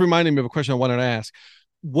 This just reminded me of a question I wanted to ask.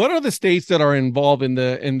 What are the states that are involved in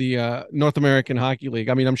the North American Hockey League?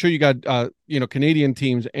 I mean, I'm sure you got Canadian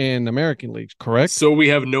teams and American leagues, correct? So we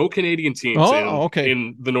have no Canadian teams okay.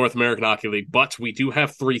 in the North American Hockey League, but we do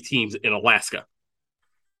have 3 teams in Alaska.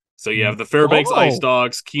 So you have the Fairbanks Ice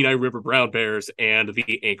Dogs, Kenai River Brown Bears, and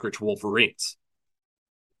the Anchorage Wolverines.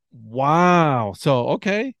 Wow. So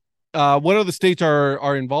okay. What other states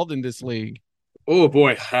are involved in this league? Oh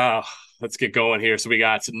boy, let's get going here. So we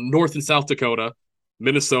got North and South Dakota,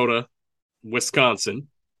 Minnesota, Wisconsin,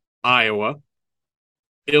 Iowa,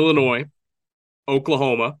 Illinois,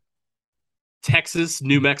 Oklahoma, Texas,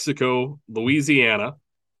 New Mexico, Louisiana,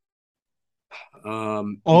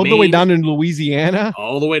 All the way down in Louisiana?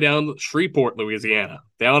 all the way down Shreveport, Louisiana,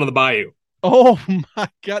 down to the bayou. Oh my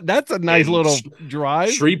God, that's a nice And little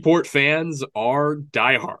drive. Shreveport fans are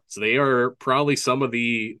diehards. They are probably some of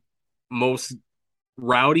the most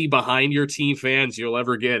rowdy behind your team fans you'll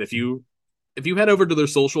ever get. If you head over to their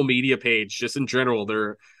social media page, just in general,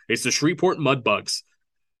 it's the Shreveport Mudbugs.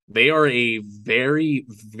 They are a very,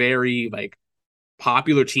 very like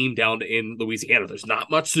popular team down in Louisiana. There's not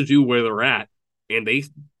much to do where they're at, and they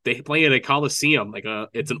play at a coliseum,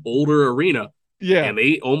 it's an older arena, Yeah, and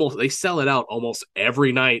they sell it out almost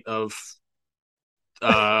every night of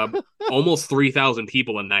uh almost 3,000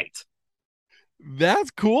 people a night.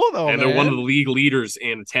 that's cool though, And man. they're one of the league leaders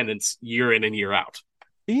in attendance year in and year out.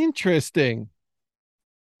 Interesting.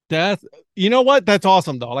 That's you know what? That's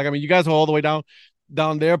awesome though. Like I mean, you guys are all the way down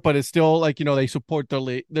there, but it's still like they support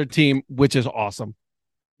their team, which is awesome.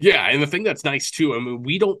 Yeah, and the thing that's nice too, I mean,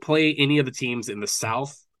 we don't play any of the teams in the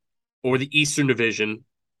South or the Eastern Division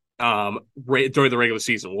during the regular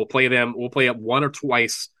season. We'll play up one or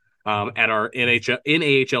twice at our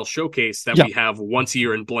NAHL showcase that we have once a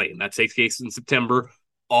year in Blaine. That takes place in September.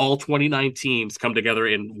 All 29 teams come together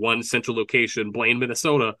in one central location, Blaine,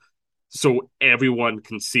 Minnesota, so everyone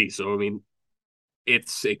can see. So, I mean,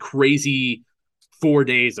 it's a crazy 4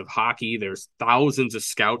 days of hockey. There's thousands of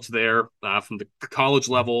scouts there from the college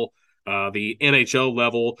level, the NHL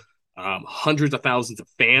level, hundreds of thousands of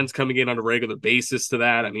fans coming in on a regular basis to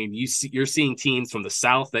that. I mean, you're seeing teams from the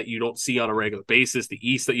South that you don't see on a regular basis, the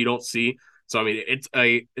East that you don't see. So I mean, it's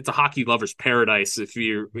a hockey lover's paradise if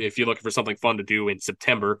you're looking for something fun to do in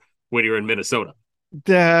September when you're in Minnesota.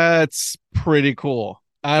 That's pretty cool.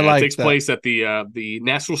 It takes place at the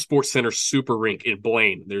National Sports Center Super Rink in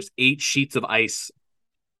Blaine. There's 8 sheets of ice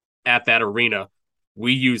at that arena.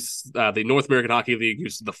 We use the North American Hockey League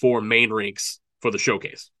uses the 4 main rinks for the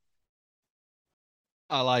showcase.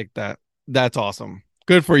 I like that. That's awesome.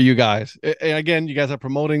 Good for you guys. And again, you guys are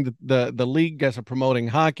promoting the league. You guys are promoting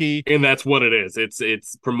hockey, and that's what it is.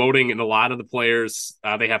 It's promoting, and a lot of the players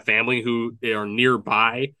they have family who are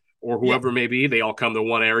nearby, or whoever it may be. They all come to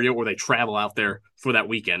one area, or they travel out there for that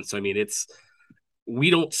weekend. So I mean, we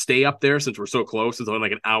don't stay up there since we're so close. It's only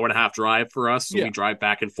like an hour and a half drive for us, so we drive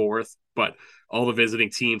back and forth. But all the visiting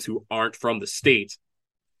teams who aren't from the state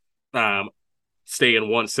stay in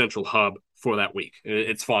one central hub for that week.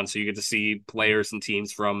 It's fun. So you get to see players and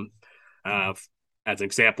teams from, as an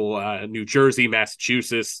example, New Jersey,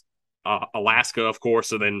 Massachusetts, Alaska, of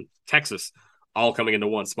course, and then Texas, all coming into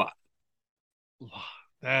one spot.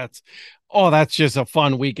 That's just a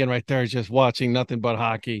fun weekend right there. Just watching nothing but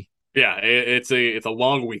hockey. Yeah, it's a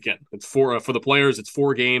long weekend. It's for the players. It's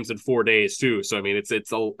 4 games in 4 days too. So I mean,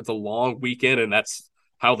 it's a long weekend, and that's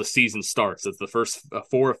how the season starts. It's the first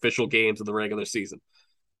 4 official games of the regular season.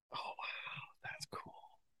 Oh wow, that's cool.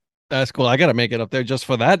 That's cool. I got to make it up there just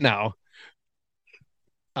for that now.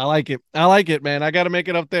 I like it, man. I got to make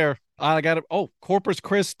it up there. I got to. Oh, Corpus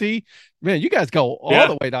Christi, man. You guys go all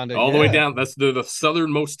the way down there. All the way down. That's the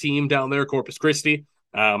southernmost team down there, Corpus Christi.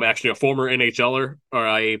 Actually, a former NHLer or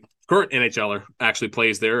a current NHLer actually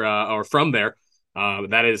plays there or from there.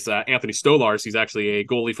 That is Anthony Stolars. He's actually a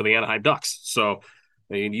goalie for the Anaheim Ducks. So,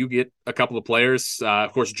 I mean, you get a couple of players.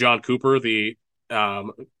 Of course, John Cooper, the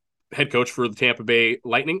head coach for the Tampa Bay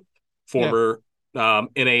Lightning, former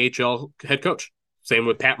NAHL head coach. Same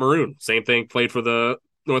with Pat Maroon. Same thing, played for the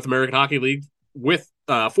North American Hockey League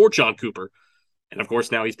for John Cooper. And, of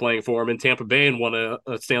course, now he's playing for him in Tampa Bay and won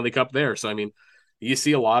a Stanley Cup there. So, I mean, you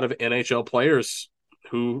see a lot of NHL players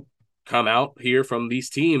who come out here from these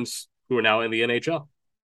teams who are now in the NHL.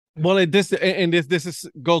 Well, this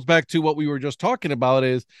goes back to what we were just talking about.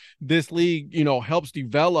 Is this league, helps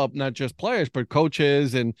develop not just players but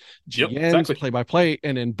coaches and GMs, play-by-play,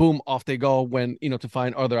 and then boom, off they go when to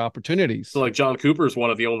find other opportunities. So, like John Cooper is one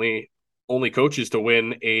of the only coaches to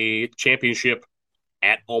win a championship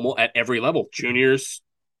at every level: juniors,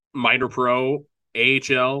 minor pro,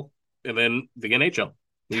 AHL, and then the NHL.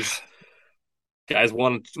 These guys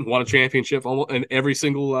won a championship almost in every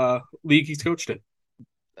single league he's coached in.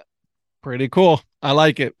 Pretty cool. I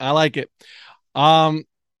like it. All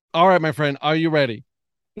right, my friend, are you ready?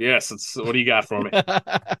 Yes. What do you got for me? All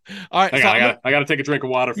right. I got to take a drink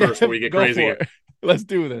of water first before we get crazy here. Let's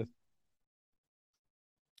do this.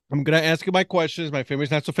 I'm gonna ask you my questions, my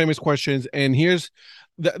famous, not so famous questions, and here's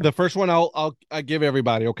the first one. I give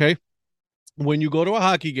everybody. Okay. When you go to a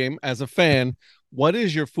hockey game as a fan, what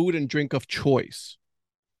is your food and drink of choice?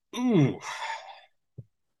 Ooh.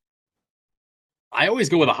 I always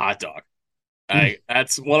go with a hot dog.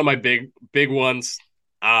 That's one of my big ones.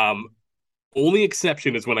 Only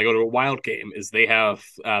exception is when I go to a Wild game is they have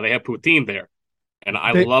poutine there. And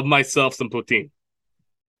I They- love myself some poutine.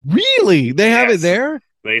 Really? They have it Yes. there?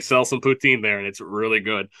 They sell some poutine there, and it's really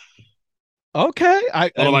good. Okay.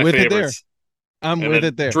 One of I'm my with it there. favorites. I'm And with then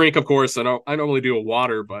it there. drink, of course. I normally do a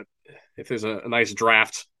water, but if there's a nice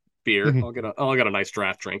draft beer, Mhm. I'll get a nice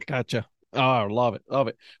draft drink. Gotcha. Oh, love it. Love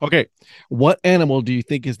it. Okay. What animal do you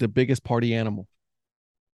think is the biggest party animal?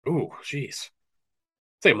 Ooh, jeez.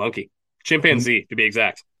 Say monkey, I'm, chimpanzee to be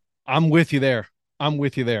exact. I'm with you there. I'm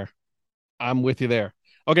with you there. I'm with you there.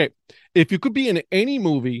 Okay. If you could be in any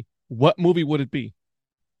movie, what movie would it be?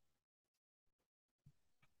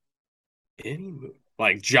 Any movie,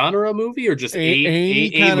 like genre movie or just Any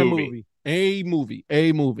a kind of movie? movie. A movie.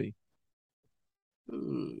 A movie.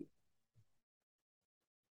 Hmm.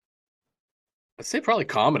 I'd say probably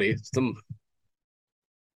comedy.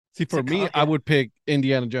 See, for me, I Yeah. would pick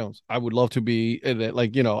Indiana Jones. I would love to be in it.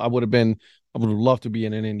 Like, I would have been, I would have loved to be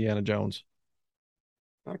in an Indiana Jones.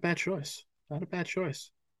 Not a bad choice. Not a bad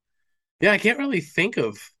choice. Yeah, I can't really think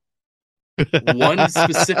of one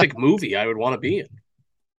specific movie I would want to be in.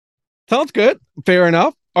 Sounds good. Fair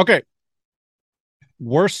enough. Okay.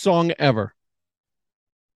 Worst song ever.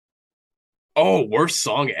 Oh, worst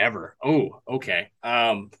song ever. Oh, okay.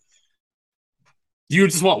 Do you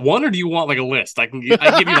just want one, or do you want like a list? I give you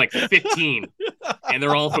like 15, and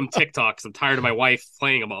they're all from TikTok. Because I'm tired of my wife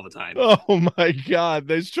playing them all the time. Oh my God,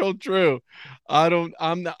 that's so true. I don't.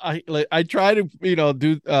 I'm not. I try to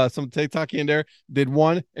do some TikTok in there. Did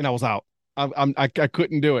one and I was out. I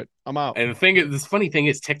couldn't do it. I'm out. And this funny thing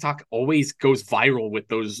is, TikTok always goes viral with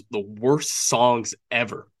the worst songs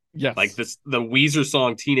ever. Yes. Like the Weezer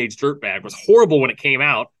song "Teenage Dirtbag" was horrible when it came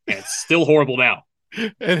out, and it's still horrible now.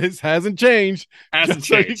 And it hasn't changed. Hasn't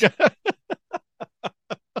changed.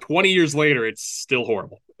 20 years later, it's still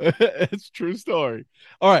horrible. It's true story.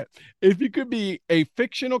 All right. If you could be a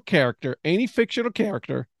fictional character, any fictional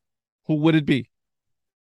character, who would it be?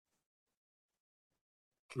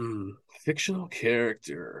 Fictional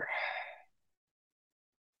character.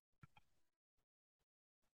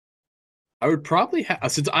 I would probably have,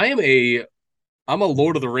 since I'm a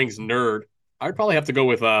Lord of the Rings nerd. I'd probably have to go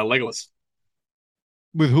with Legolas.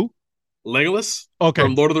 With who? Legolas Okay.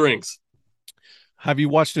 from Lord of the Rings. Have you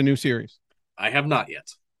watched the new series? I have not yet.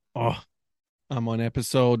 Oh, I'm on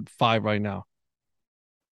episode 5 right now.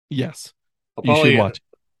 Yes. I'll You should probably watch.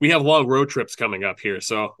 We have long road trips coming up here,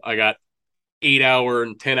 so I got 8-hour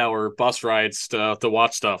and 10-hour bus rides to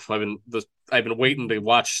watch stuff. I've been waiting to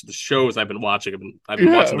watch the shows I've been watching. I've been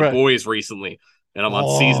Yeah, watching The right. Boys recently, and I'm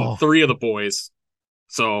on season 3 of The Boys.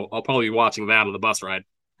 So I'll probably be watching that on the bus ride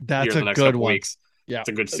here That's in the a next good couple one. weeks. Yeah. It's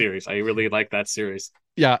a good series. I really like that series.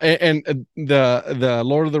 Yeah, and the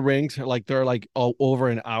Lord of the Rings, like they're like over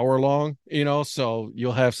an hour long, so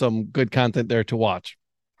you'll have some good content there to watch.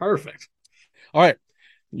 Perfect. All right.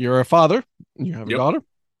 You're a father, you have a Yep. daughter.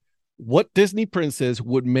 What Disney princess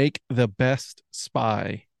would make the best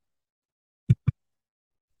spy?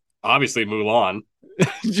 Obviously, Mulan.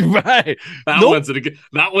 Right. That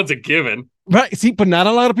one's a given. Right. See, but not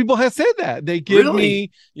a lot of people have said that. They give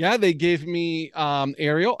Really? they gave me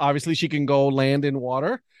Ariel. Obviously, she can go land in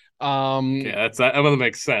water. Yeah, that one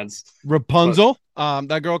makes sense. Rapunzel.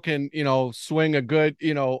 That girl can, swing a good,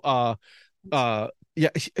 yeah,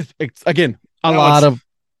 it's, again, a lot of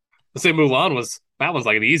Let's say that one's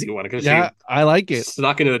like an easy one because yeah, I like she it.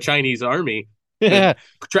 snuck into the Chinese army, Yeah,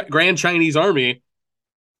 Grand Chinese army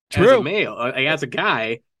as a true. male, as a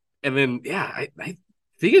guy, and then I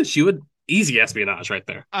figured she would easy espionage right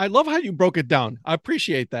there. I love how you broke it down. I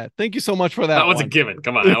appreciate that. Thank you so much for that. That one's one. a given.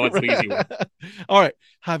 Come on, that one's an easy one. All right.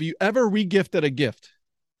 Have you ever regifted a gift?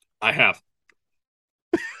 I have.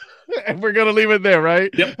 And we're gonna leave it there, right?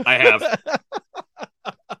 Yep, I have.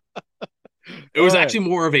 It was All right. actually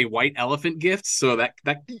more of a white elephant gift, so that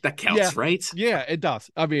counts, Yeah. right? Yeah, it does.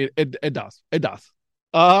 I mean, it does. It does.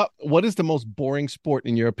 What is the most boring sport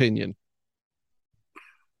in your opinion?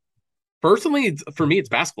 Personally, for me, it's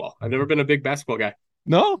basketball. I've never been a big basketball guy.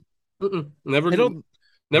 No, Never, I don't.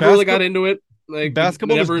 never really got into it. Like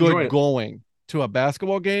Basketball is never enjoy good. it. Going to a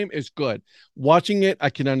basketball game is good. Watching it, I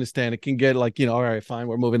can understand. It can get like, all right, fine,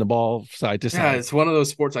 we're moving the ball side to Yeah, side. it's one of those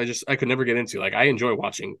sports I could never get into. Like I enjoy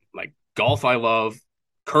watching like golf. I love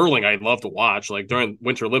curling. I love to watch. Like during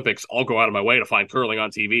Winter Olympics, I'll go out of my way to find curling on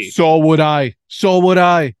TV. So would I. So would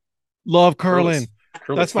I. Love curling.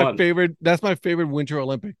 Curling's That's my fun. favorite. That's my favorite Winter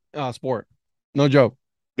Olympic sport. No joke.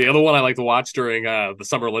 The other one I like to watch during the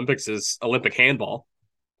Summer Olympics is Olympic handball.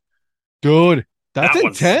 Dude, that's That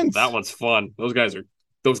intense. That one's fun. Those guys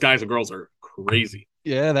and girls are crazy.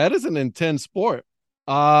 Yeah, that is an intense sport.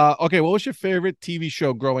 Okay, what was your favorite TV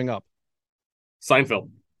show growing up? Seinfeld.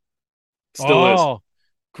 Still is.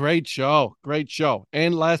 Great show. Great show.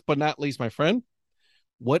 And last but not least, my friend,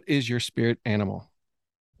 what is your spirit animal?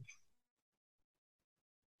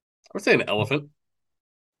 I would say an elephant.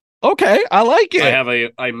 Okay, I like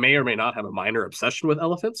it. I may or may not have a minor obsession with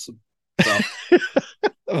elephants. So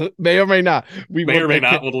may or may not. We may or may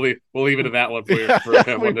not. We'll leave it at that one for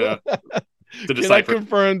everyone to decipher. Can I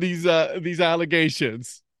confirm these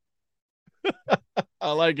allegations?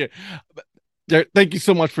 I like it. Thank you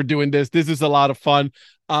so much for doing this. This is a lot of fun.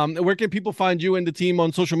 Where can people find you and the team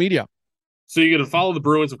on social media? So you can follow the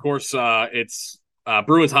Bruins, of course. It's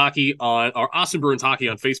Bruins Hockey or Austin Bruins Hockey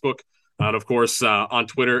on Facebook. And of course, on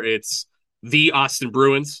Twitter, it's the Austin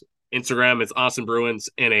Bruins. Instagram, it's Austin Bruins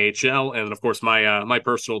NHL. And of course, my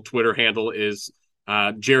personal Twitter handle is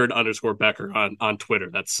Jared_Becker on Twitter.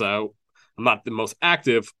 That's I'm not the most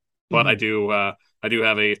active, but I do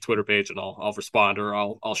have a Twitter page, and I'll respond, or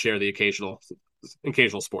I'll share the occasional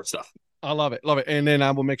sports stuff. I love it. And then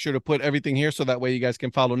I will make sure to put everything here so that way you guys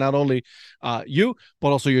can follow not only you, but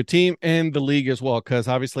also your team and the league as well. Because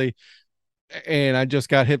obviously, and I just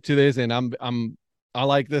got hip to this, and I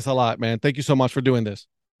like this a lot, man. Thank you so much for doing this.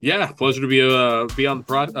 Yeah, pleasure to be on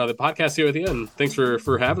the podcast here with you, and thanks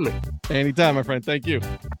for having me. Anytime, my friend. Thank you.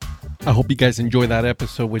 I hope you guys enjoyed that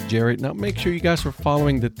episode with Jared. Now, make sure you guys are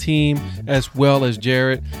following the team as well as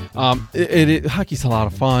Jared. Hockey's a lot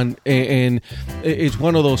of fun, and it's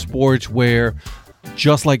one of those sports where,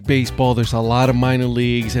 just like baseball, there's a lot of minor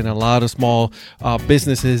leagues and a lot of small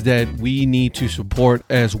businesses that we need to support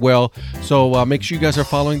as well. So make sure you guys are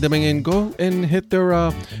following them and go and hit their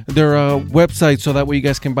website so that way you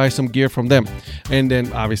guys can buy some gear from them. And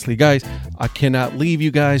then, obviously, guys, I cannot leave you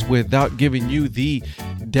guys without giving you the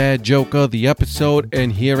dad joke of the episode.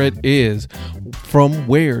 And here it is. From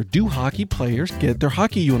where do hockey players get their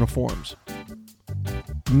hockey uniforms?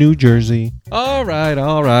 New Jersey. All right.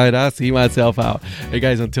 I see myself out. Hey,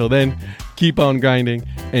 guys, until then, keep on grinding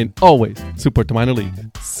and always support the minor league.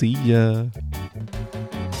 See ya.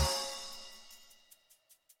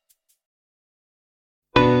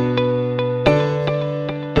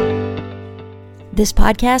 This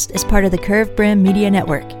podcast is part of the Curved Brim Media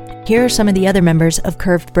Network. Here are some of the other members of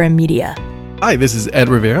Curved Brim Media. Hi, this is Ed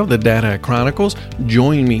Rivera of the Dad Hat Chronicles.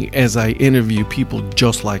 Join me as I interview people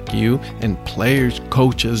just like you and players,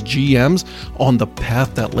 coaches, GMs on the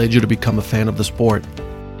path that led you to become a fan of the sport.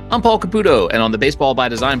 I'm Paul Caputo, and on the Baseball by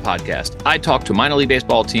Design podcast, I talk to minor league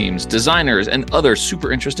baseball teams, designers, and other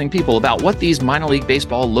super interesting people about what these minor league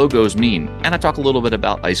baseball logos mean. And I talk a little bit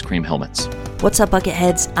about ice cream helmets. What's up,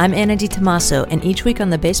 Bucketheads? I'm Anna DiTomaso, and each week on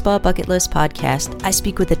the Baseball Bucket List podcast, I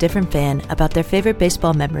speak with a different fan about their favorite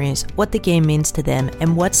baseball memories, what the game means to them,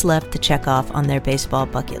 and what's left to check off on their baseball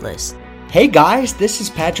bucket list. Hey guys, this is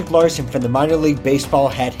Patrick Larson from the Minor League Baseball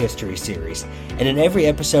Hat History Series, and in every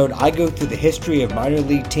episode I go through the history of minor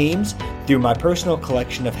league teams through my personal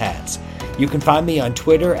collection of hats. You can find me on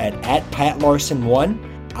Twitter at @PatLarson1.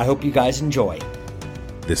 I hope you guys enjoy.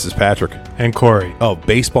 This is Patrick and Corey of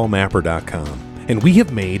BaseballMapper.com, and we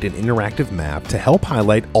have made an interactive map to help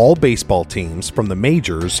highlight all baseball teams from the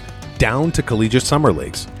majors down to collegiate summer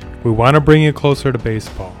leagues. We want to bring you closer to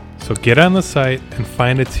baseball, so get on the site and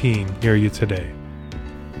find a team near you today.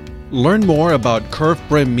 Learn more about Curved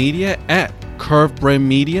Brim Media at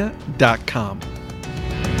curvedbrimmedia.com.